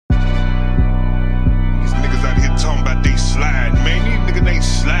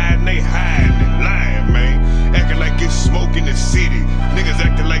city. Niggas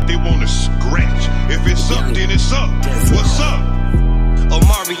acting like they wanna scratch. If it's up, then it's up. What's up?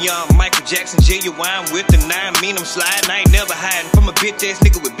 Omarion, Michael Jackson, genuine with the 9. Mean I'm sliding, I ain't never hiding from a bitch ass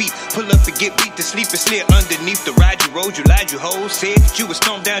nigga with beat. Pull up and get beat to sleep and slid underneath the ride. You rode, you lied, you hoes. Said that you would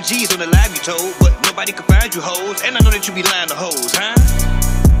stomp down G's on the live you told, but nobody could find you hoes. And I know that you be lying to hoes, huh?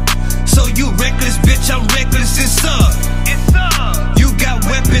 So you reckless, bitch, I'm reckless, it's up. It's up. You got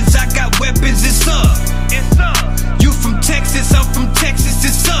weapons, I got weapons, it's up. It's up. You from Texas, I'm from Texas,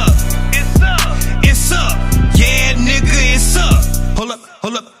 it's up. It's up. It's up. Yeah, nigga, it's up. Hold up,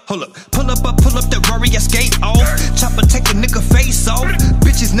 hold up, hold up. Pull up that Rory, I skate off. Chopper take a nigga face off.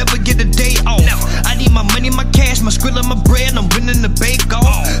 Bitches never get a day off. I need my money, my cash, my skrill and my bread. I'm winning the bake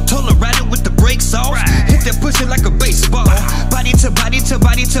off. Told her ride it with the brakes off. Hit that pussy like a baseball. Body to body to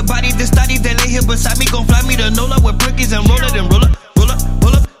body to body. This study that lay here beside me gon' fly me to NOLA with perkies and roll it and roll up, roll up,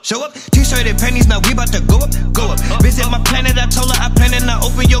 pull up. Show up, t-shirt and panties, now we bout to go up, go up. Visit my planet, I told her I plan it, now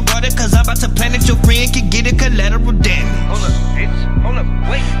open your garden, cause I'm about to plant it, your friend can get it collateral damage. Hold up, bitch, hold up,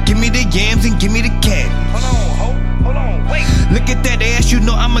 wait. Give me the yams and give me the cabbage. Hold on, wait. Look at that ass, you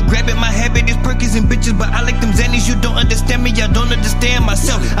know I'ma grab it, my habit is perkies and bitches, but I like them zannies, you don't understand me, I don't understand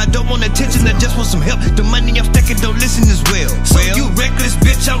myself. I don't want attention, I just want some help, the money I'm stacking don't listen as well. So you reckless,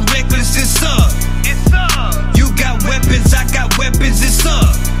 bitch, I'm reckless, it's up. It's up. You got weapons, I got weapons, it's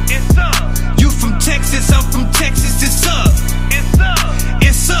up. It's up. You from Texas, I'm from Texas, it's up. It's up.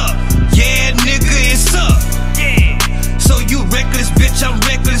 It's up. Yeah, nigga, it's up. Yeah. So you reckless, bitch, I'm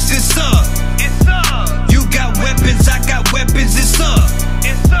reckless, it's up. It's up. You got weapons, I got weapons, it's up.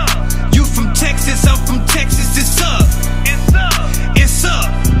 It's up. You from Texas, I'm from Texas, it's up. It's up. It's up.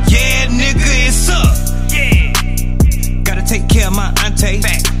 Yeah, nigga, it's up. Yeah. Gotta take care of my auntie.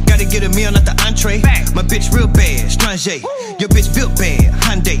 Gotta get a meal, not the entree. My bitch real bad, strange. Your bitch built bad,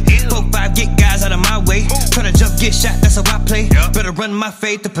 Hyundai. 4-5, get guys out of my way. Tryna jump, get shot, that's how I play. Better run my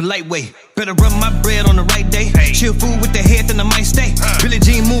fade the polite way. Better run my bread on the right day. Chill food with the head, then I might stay. Billie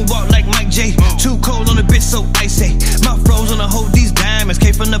Jean moonwalk like Mike J. Too cold on the bitch, so icy. My froze on the hold these diamonds.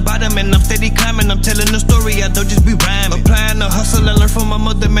 Came from the bottom and I'm steady climbing. I'm telling the story, I don't just be rhyming. Applying the hustle I learned from my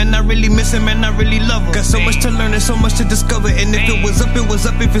mother, man. I really miss her, man. I really love her. Got so much to learn and so much to discover. And if it was up, it was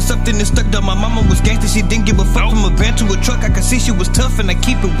up. If it's something that's stuck up, my mama was gangster. She didn't give a fuck. From a van to a truck, I could see she was tough, and I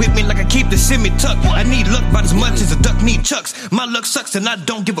keep it with me like I keep the semi tuck. I need luck about as much as a duck need chucks. My luck sucks and I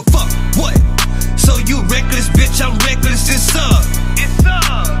don't give a fuck. What? So you reckless, bitch, I'm reckless, it's up. It's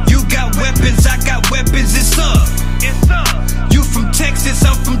up.